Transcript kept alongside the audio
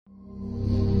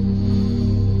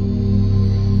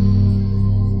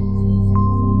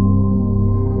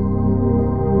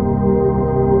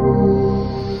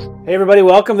Hey everybody,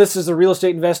 welcome. This is the Real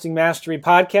Estate Investing Mastery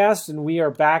Podcast, and we are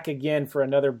back again for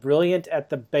another Brilliant at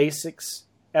the Basics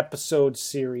episode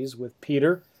series with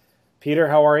Peter. Peter,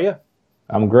 how are you?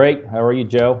 I'm great. How are you,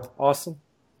 Joe? Awesome.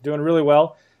 Doing really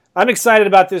well. I'm excited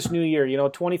about this new year.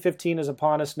 2015 is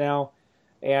upon us now,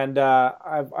 and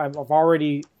I've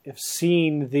already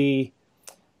seen the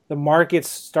markets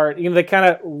start. They kind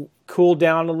of cool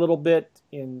down a little bit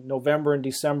in November and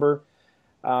December.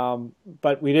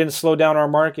 But we didn't slow down our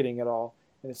marketing at all.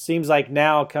 And it seems like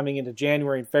now, coming into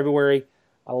January and February,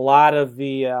 a lot of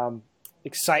the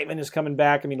excitement is coming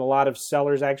back. A lot of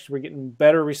sellers we're getting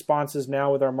better responses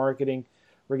now with our marketing.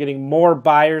 We're getting more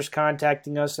buyers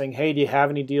contacting us saying, hey, do you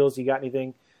have any deals? Do you got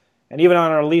anything? And even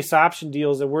on our lease option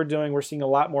deals that we're doing, we're seeing a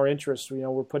lot more interest.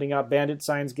 We're putting out bandit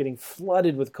signs, getting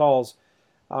flooded with calls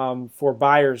for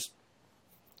buyers.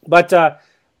 But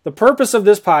the purpose of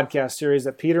this podcast series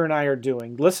that Peter and I are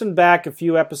doing, listen back a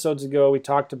few episodes ago, we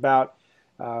talked about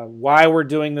why we're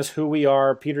doing this, who we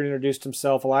are. Peter introduced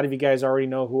himself. A lot of you guys already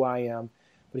know who I am.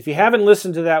 But if you haven't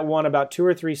listened to that one about 2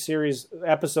 or 3 series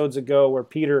episodes ago where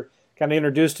Peter kind of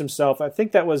introduced himself, I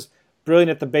think that was Brilliant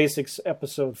at the Basics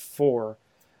episode 4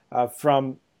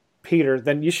 from Peter,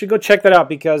 then you should go check that out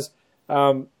because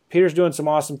Peter's doing some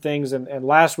awesome things. And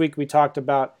last week we talked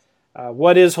about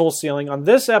what is wholesaling. On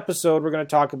this episode, we're going to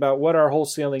talk about what are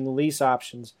wholesaling lease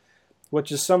options,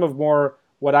 which is some of more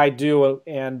what I do.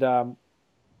 And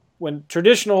when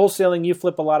traditional wholesaling, you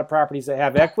flip a lot of properties that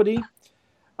have equity.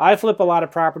 I flip a lot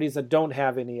of properties that don't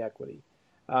have any equity.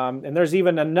 And there's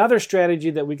even another strategy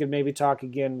that we could maybe talk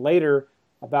again later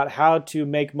about how to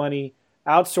make money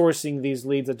outsourcing these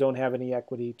leads that don't have any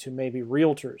equity to maybe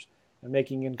realtors and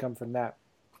making income from that.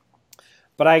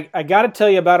 But I got to tell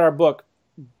you about our book,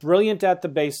 Brilliant at the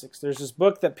Basics. There's this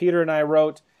book that Peter and I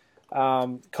wrote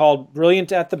called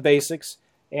Brilliant at the Basics,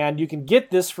 and you can get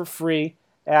this for free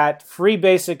at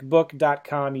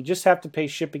freebasicbook.com. You just have to pay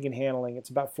shipping and handling. It's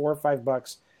about $4 or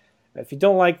 $5. If you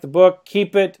don't like the book,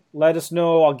 keep it. Let us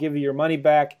know. I'll give you your money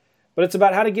back. But it's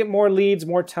about how to get more leads,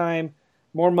 more time,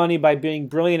 more money by being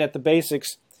brilliant at the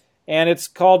basics. And it's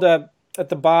called, at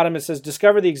the bottom, it says,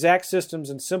 discover the exact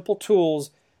systems and simple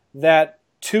tools that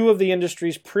 2 of the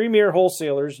industry's premier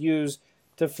wholesalers use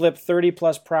to flip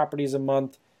 30-plus properties a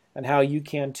month, and how you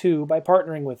can too by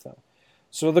partnering with them.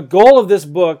 So the goal of this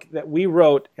book that we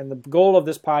wrote and the goal of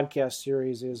this podcast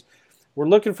series is we're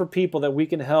looking for people that we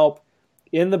can help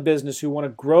in the business who want to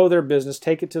grow their business,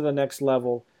 take it to the next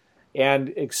level, and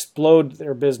explode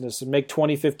their business and make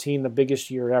 2015 the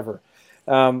biggest year ever.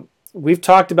 We've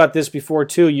talked about this before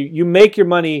too. You make your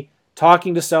money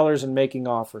talking to sellers and making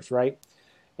offers, right?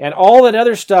 And all that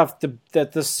other stuff,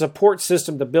 that the support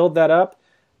system to build that up,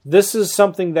 this is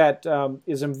something that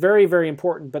is very, very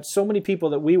important. But so many people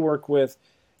that we work with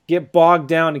get bogged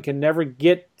down and can never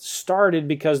get started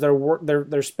because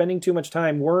they're spending too much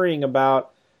time worrying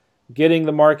about getting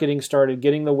the marketing started,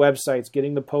 getting the websites,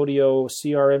 getting the Podio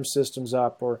CRM systems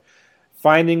up, or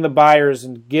finding the buyers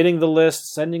and getting the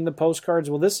lists, sending the postcards.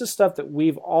 Well, this is stuff that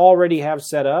we've already have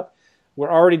set up.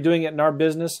 We're already doing it in our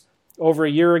business. Over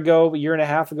a year and a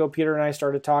half ago, Peter and I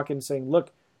started talking, saying,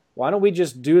 look, why don't we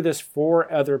just do this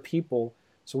for other people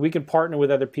so we can partner with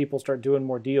other people, start doing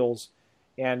more deals,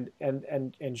 and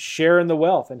share in the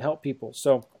wealth and help people.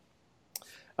 So,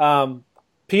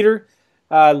 Peter,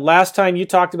 last time you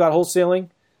talked about wholesaling.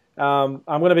 I'm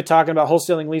going to be talking about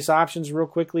wholesaling lease options real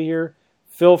quickly here.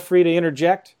 Feel free to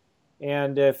interject,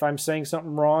 and if I'm saying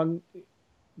something wrong,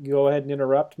 go ahead and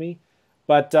interrupt me.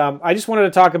 But I just wanted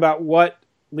to talk about what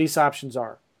lease options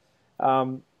are.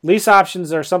 Lease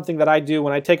options are something that I do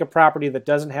when I take a property that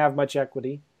doesn't have much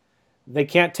equity. They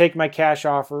can't take my cash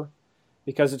offer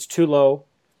because it's too low,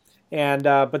 and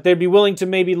but they'd be willing to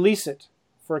maybe lease it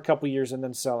for a couple years and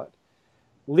then sell it.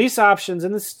 Lease options,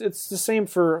 and it's the same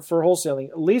for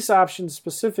wholesaling. Lease options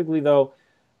specifically, though,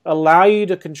 allow you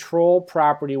to control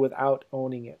property without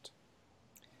owning it.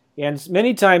 And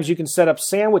many times you can set up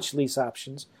sandwich lease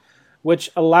options,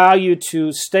 which allow you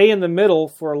to stay in the middle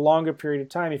for a longer period of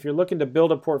time. If you're looking to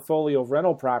build a portfolio of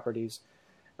rental properties,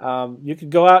 you could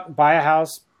go out and buy a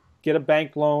house, get a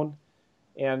bank loan,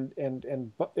 and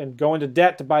go into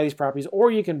debt to buy these properties, or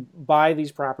you can buy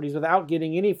these properties without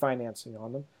getting any financing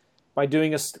on them by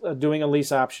doing a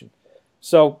lease option.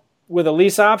 So with a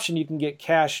lease option, you can get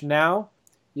cash now,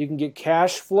 you can get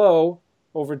cash flow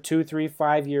over 2, 3,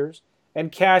 5 years,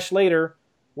 and cash later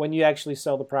when you actually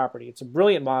sell the property. It's a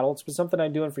brilliant model. It's been something I've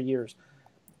been doing for years.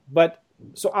 But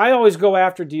so I always go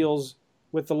after deals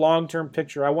with the long-term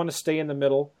picture. I want to stay in the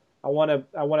middle. I want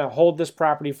to hold this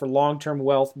property for long-term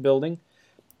wealth building.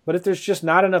 But if there's just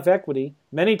not enough equity,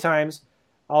 many times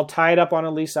I'll tie it up on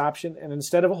a lease option, and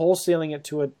instead of wholesaling it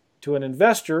to an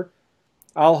investor,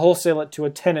 I'll wholesale it to a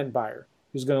tenant buyer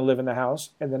who's going to live in the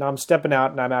house, and then I'm stepping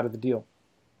out and I'm out of the deal.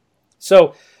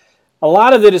 So a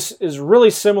lot of it is really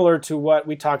similar to what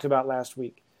we talked about last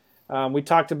week. We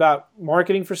talked about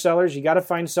marketing for sellers. You got to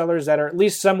find sellers that are at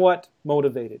least somewhat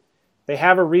motivated. They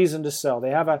have a reason to sell.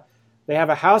 They have a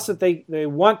house that they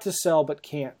want to sell but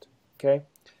can't. Okay,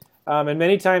 and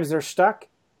many times they're stuck.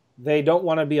 They don't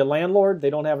want to be a landlord.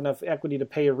 They don't have enough equity to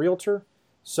pay a realtor.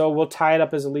 So we'll tie it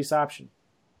up as a lease option.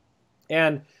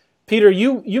 And Peter,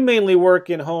 you mainly work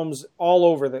in homes all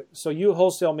over. So you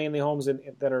wholesale mainly homes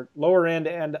that are lower end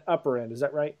and upper end. Is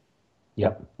that right?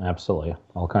 Yep, absolutely.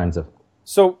 All kinds of.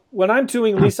 So when I'm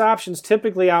doing lease options,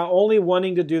 typically I'm only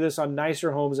wanting to do this on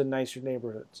nicer homes in nicer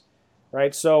neighborhoods,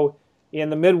 right? So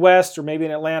in the Midwest or maybe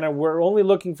in Atlanta, we're only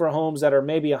looking for homes that are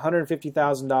maybe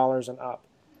 $150,000 and up.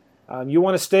 You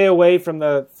want to stay away from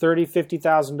the $30,000,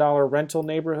 $50,000 rental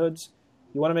neighborhoods.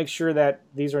 You want to make sure that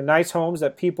these are nice homes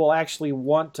that people actually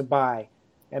want to buy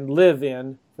and live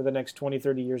in for the next 20,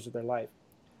 30 years of their life.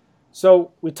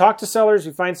 So we talk to sellers.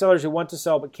 We find sellers who want to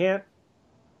sell but can't.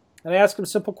 And I ask them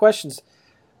simple questions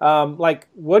like,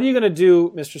 what are you going to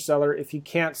do, Mr. Seller, if you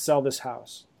can't sell this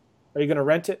house? Are you going to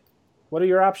rent it? What are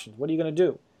your options? What are you going to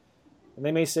do? And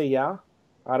they may say, yeah,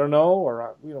 I don't know,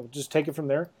 or just take it from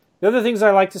there. The other things I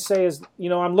like to say is,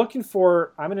 I'm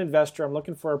an investor. I'm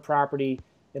looking for a property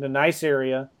in a nice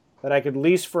area that I could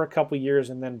lease for a couple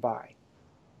years and then buy.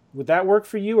 Would that work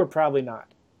for you or probably not?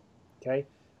 Okay.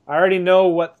 I already know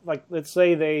what, let's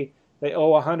say they owe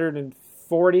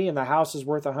 140 and the house is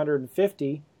worth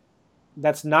 150.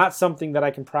 That's not something that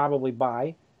I can probably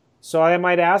buy. So I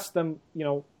might ask them,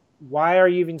 why are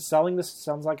you even selling this? It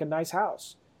sounds like a nice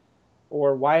house.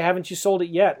 Or why haven't you sold it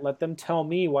yet? Let them tell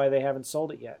me why they haven't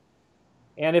sold it yet.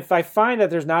 And if I find that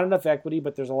there's not enough equity,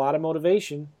 but there's a lot of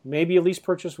motivation, maybe a lease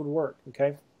purchase would work,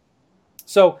 okay?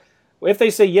 So if they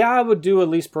say, yeah, I would do a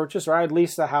lease purchase, or I'd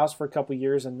lease the house for a couple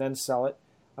years and then sell it,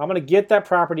 I'm going to get that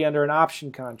property under an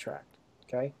option contract,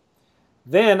 okay?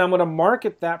 Then I'm going to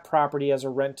market that property as a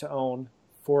rent-to-own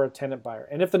for a tenant buyer.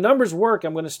 And if the numbers work,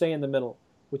 I'm going to stay in the middle,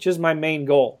 which is my main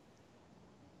goal.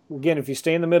 Again, if you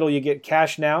stay in the middle, you get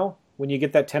cash now when you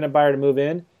get that tenant buyer to move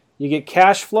in. You get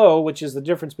cash flow, which is the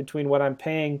difference between what I'm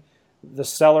paying the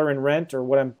seller in rent or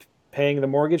what I'm paying the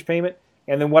mortgage payment,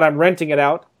 and then what I'm renting it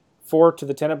out for to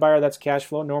the tenant buyer. That's cash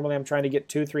flow. Normally I'm trying to get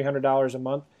 $200-$300 a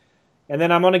month. And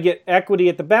then I'm going to get equity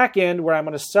at the back end where I'm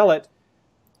going to sell it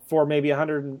for maybe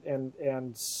 $160,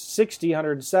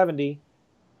 $170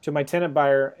 to my tenant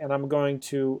buyer, and I'm going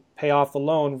to pay off the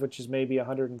loan, which is maybe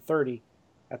 $130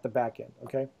 at the back end.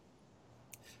 Okay.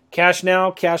 Cash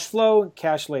now, cash flow,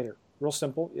 cash later. Real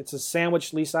simple. It's a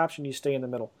sandwich lease option. You stay in the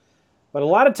middle. But a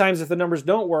lot of times if the numbers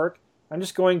don't work, I'm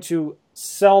just going to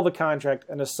sell the contract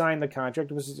and assign the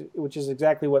contract, which is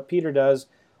exactly what Peter does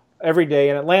every day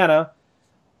in Atlanta.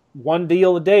 One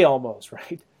deal a day almost,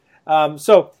 right?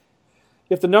 So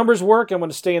if the numbers work, I'm going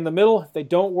to stay in the middle. If they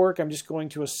don't work, I'm just going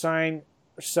to assign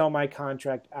or sell my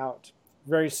contract out.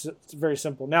 Very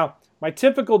simple. Now, my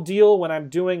typical deal when I'm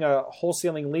doing a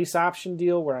wholesaling lease option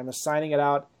deal where I'm assigning it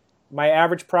out, my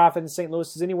average profit in St.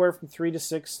 Louis is anywhere from $3,000 to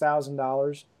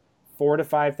 $6,000, $4,000 to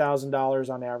 $5,000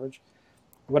 on average.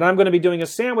 When I'm going to be doing a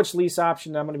sandwich lease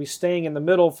option, I'm going to be staying in the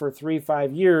middle for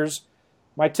 3-5 years.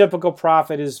 My typical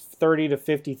profit is $30,000 to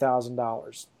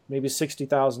 $50,000, maybe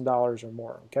 $60,000 or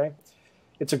more. Okay,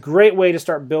 it's a great way to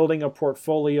start building a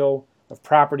portfolio of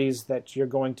properties that you're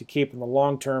going to keep in the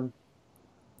long term,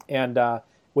 and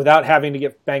without having to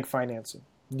get bank financing,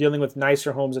 dealing with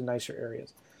nicer homes in nicer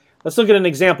areas. Let's look at an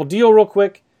example deal real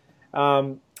quick.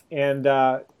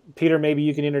 Peter, maybe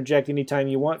you can interject anytime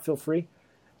you want. Feel free.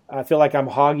 I feel like I'm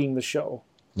hogging the show.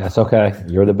 That's okay.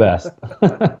 You're the best.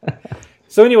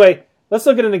 So anyway, let's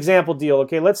look at an example deal.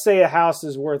 Okay, let's say a house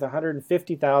is worth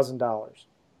 $150,000.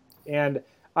 And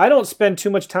I don't spend too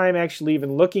much time actually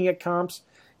even looking at comps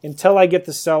until I get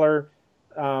the seller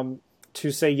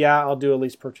to say, yeah, I'll do a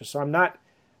lease purchase. So I'm not,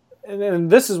 and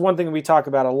this is one thing we talk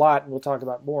about a lot, and we'll talk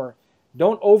about more.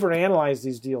 Don't overanalyze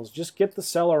these deals. Just get the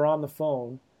seller on the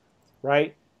phone,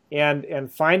 right?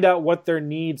 And find out what their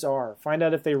needs are. Find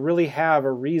out if they really have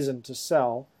a reason to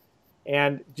sell,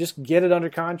 and just get it under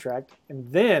contract,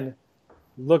 and then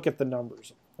look at the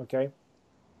numbers, okay?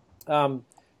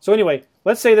 So anyway,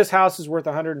 let's say this house is worth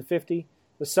 $150,000.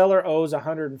 The seller owes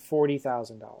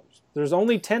 $140,000. There's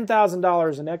only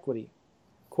 $10,000 in equity,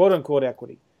 quote-unquote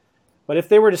equity. But if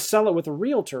they were to sell it with a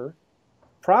realtor,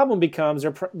 problem becomes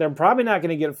they're probably not going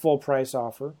to get a full price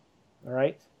offer, all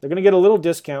right? They're going to get a little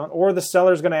discount, or the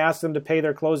seller's going to ask them to pay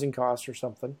their closing costs or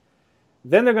something.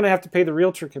 Then they're going to have to pay the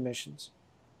realtor commissions.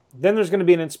 Then there's going to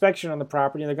be an inspection on the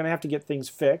property, and they're going to have to get things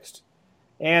fixed.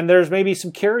 And there's maybe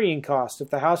some carrying costs. If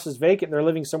the house is vacant, they're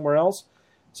living somewhere else.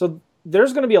 So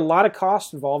there's going to be a lot of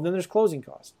costs involved, and there's closing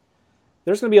costs.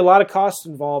 There's going to be a lot of costs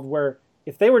involved where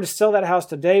if they were to sell that house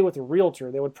today with a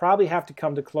realtor, they would probably have to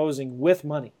come to closing with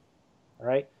money. All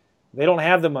right? They don't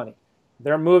have the money.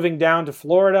 They're moving down to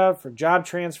Florida for job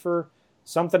transfer.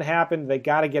 Something happened. They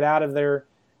got to get out of there,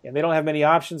 and they don't have many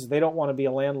options. They don't want to be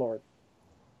a landlord.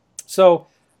 So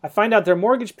I find out their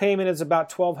mortgage payment is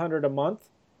about $1,200 a month.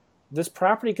 This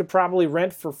property could probably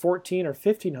rent for $1,400 or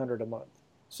 $1,500 a month.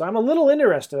 So I'm a little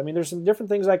interested. I mean, there's some different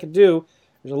things I could do.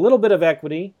 There's a little bit of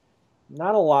equity,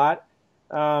 not a lot,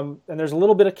 and there's a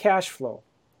little bit of cash flow.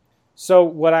 So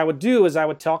what I would do is I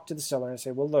would talk to the seller and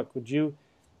say, well, look, would you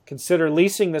consider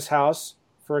leasing this house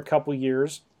for a couple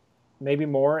years, maybe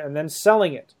more, and then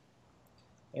selling it?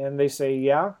 And they say,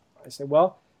 yeah. I say,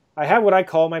 well, I have what I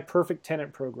call my perfect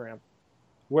tenant program,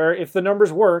 where if the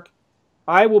numbers work,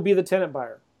 I will be the tenant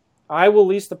buyer. I will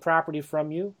lease the property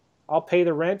from you. I'll pay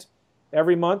the rent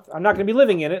every month. I'm not going to be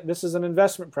living in it. This is an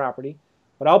investment property.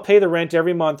 But I'll pay the rent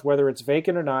every month, whether it's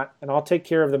vacant or not, and I'll take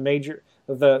care of the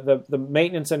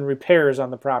maintenance and repairs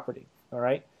on the property. All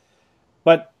right?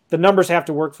 But the numbers have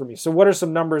to work for me. So what are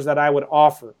some numbers that I would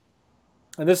offer?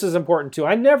 And this is important too.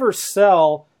 I never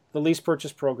sell the lease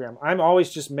purchase program. I'm always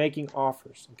just making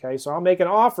offers. Okay? So I'll make an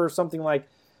offer, something like,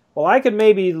 well, I could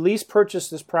maybe lease purchase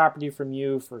this property from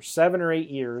you for 7 or 8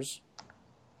 years,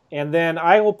 and then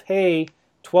I will pay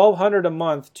 $1,200 a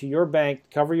month to your bank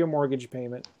to cover your mortgage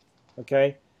payment,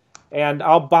 okay? And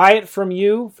I'll buy it from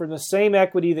you for the same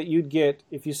equity that you'd get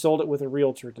if you sold it with a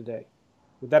realtor today.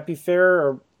 Would that be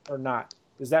fair or not?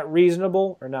 Is that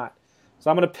reasonable or not? So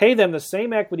I'm going to pay them the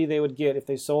same equity they would get if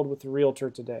they sold with a realtor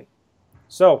today.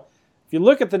 So if you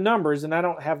look at the numbers, and I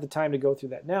don't have the time to go through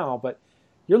that now, but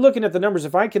you're looking at the numbers.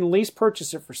 If I can lease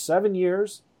purchase it for 7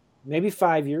 years, maybe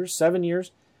 5 years, 7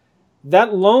 years,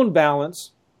 that loan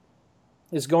balance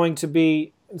is going to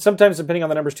be, and sometimes depending on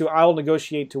the numbers too, I'll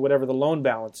negotiate to whatever the loan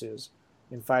balance is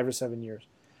in 5 or 7 years.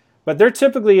 But they're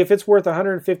typically, if it's worth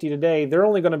 $150 today, they're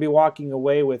only going to be walking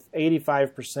away with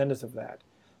 85% of that.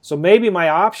 So maybe my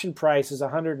option price is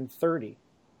 $130.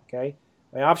 Okay,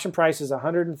 my option price is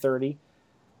 $130,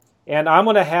 and I'm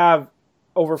going to have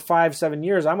over 5-7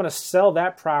 years, I'm going to sell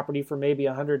that property for maybe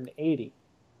 $180,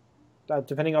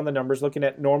 depending on the numbers, looking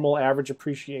at normal average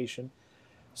appreciation.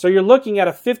 So you're looking at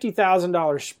a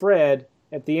 $50,000 spread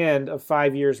at the end of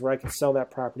 5 years where I can sell that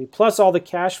property, plus all the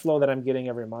cash flow that I'm getting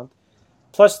every month,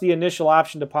 plus the initial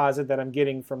option deposit that I'm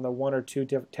getting from the 1 or 2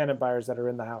 tenant buyers that are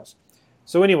in the house.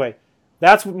 So anyway,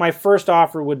 that's what my first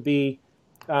offer would be.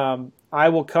 I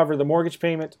will cover the mortgage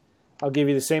payment. I'll give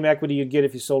you the same equity you'd get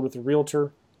if you sold with a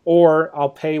realtor, or I'll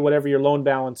pay whatever your loan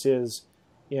balance is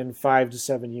in 5 to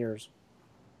 7 years.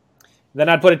 Then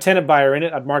I'd put a tenant buyer in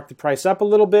it. I'd mark the price up a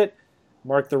little bit,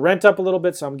 mark the rent up a little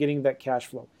bit, so I'm getting that cash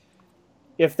flow.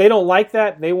 If they don't like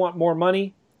that, they want more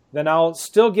money, then I'll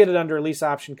still get it under a lease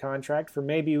option contract for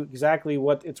maybe exactly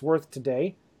what it's worth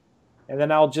today, and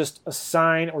then I'll just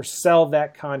assign or sell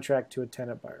that contract to a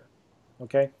tenant buyer.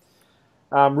 Okay?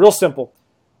 Real simple.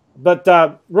 But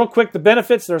real quick, the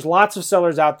benefits, there's lots of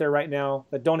sellers out there right now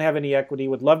that don't have any equity,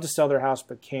 would love to sell their house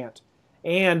but can't.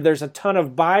 And there's a ton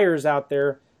of buyers out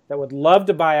there that would love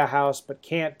to buy a house but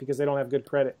can't because they don't have good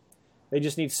credit. They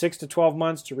just need 6 to 12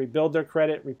 months to rebuild their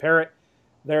credit, repair it.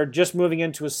 They're just moving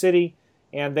into a city,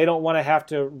 and they don't want to have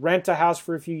to rent a house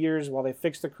for a few years while they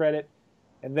fix the credit.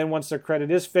 And then once their credit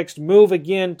is fixed, move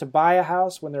again to buy a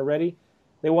house when they're ready.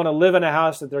 They want to live in a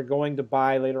house that they're going to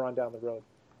buy later on down the road.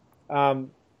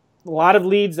 A lot of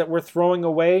leads that we're throwing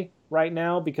away right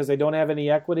now because they don't have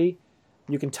any equity,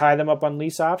 you can tie them up on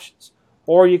lease options,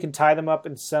 or you can tie them up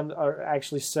and send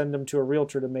them to a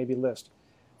realtor to maybe list.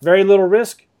 Very little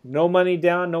risk, no money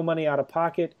down, no money out of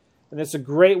pocket, and it's a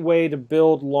great way to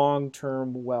build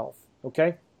long-term wealth.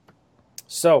 Okay?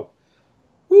 So,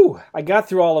 I got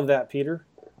through all of that, Peter.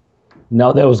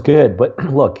 No, that was good. But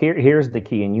look, here's the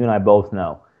key, and you and I both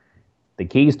know. The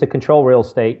keys to control real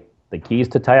estate, the keys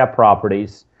to tie up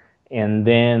properties, and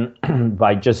then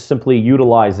by just simply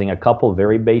utilizing a couple of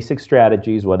very basic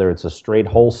strategies, whether it's a straight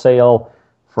wholesale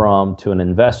to an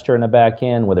investor in the back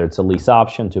end, whether it's a lease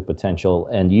option to a potential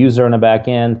end user in the back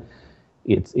end,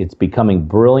 it's becoming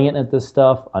brilliant at this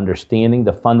stuff, understanding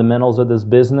the fundamentals of this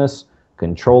business,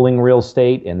 controlling real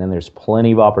estate, and then there's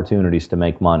plenty of opportunities to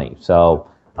make money. So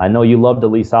I know you love the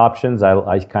lease options.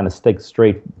 I kind of stick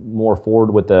straight more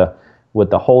forward with the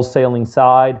wholesaling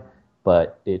side.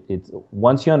 But it's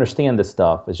once you understand this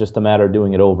stuff, it's just a matter of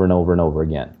doing it over and over and over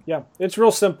again. Yeah, it's real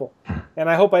simple. And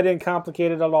I hope I didn't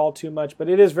complicate it at all too much, but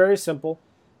it is very simple.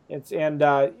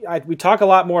 We talk a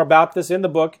lot more about this in the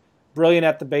book, Brilliant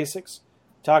at the Basics.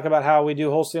 Talk about how we do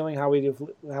wholesaling,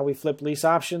 how we flip lease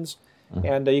options,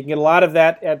 and you can get a lot of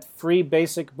that at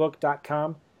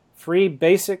freebasicbook.com.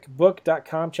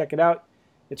 Freebasicbook.com. Check it out.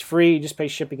 It's free. You just pay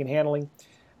shipping and handling.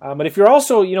 But if you're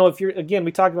also, again,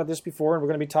 we talked about this before, and we're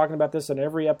going to be talking about this in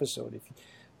every episode. If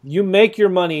you make your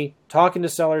money talking to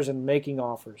sellers and making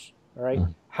offers, all right?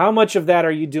 How much of that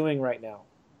are you doing right now?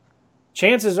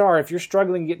 Chances are, if you're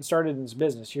struggling getting started in this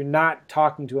business, you're not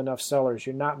talking to enough sellers.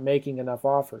 You're not making enough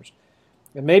offers.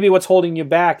 And maybe what's holding you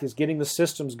back is getting the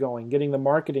systems going, getting the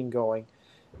marketing going.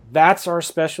 That's our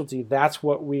specialty. That's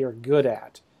what we are good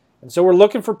at. And so we're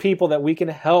looking for people that we can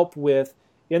help with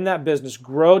in that business,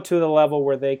 grow to the level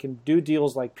where they can do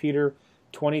deals like Peter,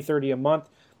 20, 30 a month.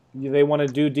 They want to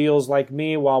do deals like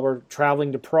me while we're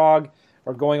traveling to Prague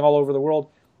or going all over the world.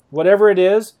 Whatever it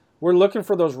is, we're looking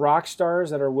for those rock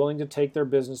stars that are willing to take their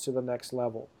business to the next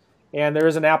level. And there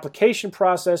is an application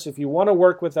process. If you want to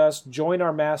work with us, join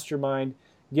our mastermind,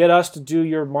 get us to do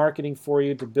your marketing for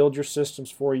you, to build your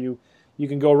systems for you. You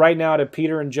can go right now to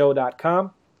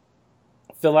peterandjoe.com,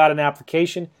 fill out an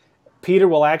application. Peter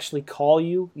will actually call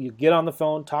you. You get on the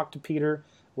phone, talk to Peter.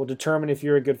 We'll determine if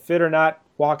you're a good fit or not,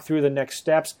 walk through the next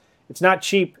steps. It's not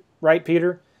cheap, right,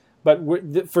 Peter?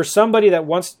 But for somebody that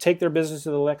wants to take their business to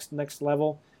the next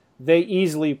level, they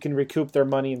easily can recoup their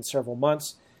money in several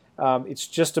months. It's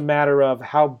just a matter of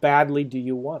how badly do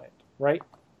you want it, right?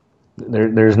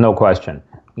 There's no question.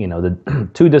 The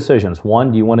two decisions.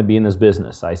 One, do you want to be in this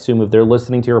business? I assume if they're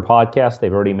listening to your podcast,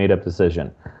 they've already made up a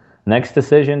decision. Next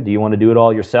decision, do you want to do it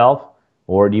all yourself?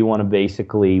 Or do you want to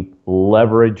basically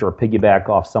leverage or piggyback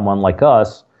off someone like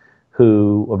us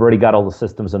who have already got all the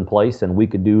systems in place and we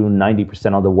could do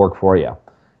 90% of the work for you?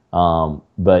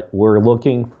 But we're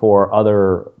looking for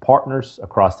other partners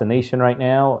across the nation right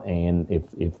now. And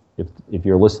if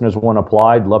your listeners want to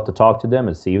apply, I'd love to talk to them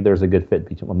and see if there's a good fit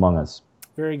among us.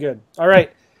 Very good. All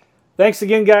right. Thanks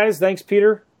again, guys. Thanks,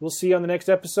 Peter. We'll see you on the next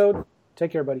episode.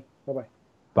 Take care, buddy. Bye-bye.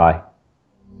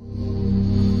 Bye.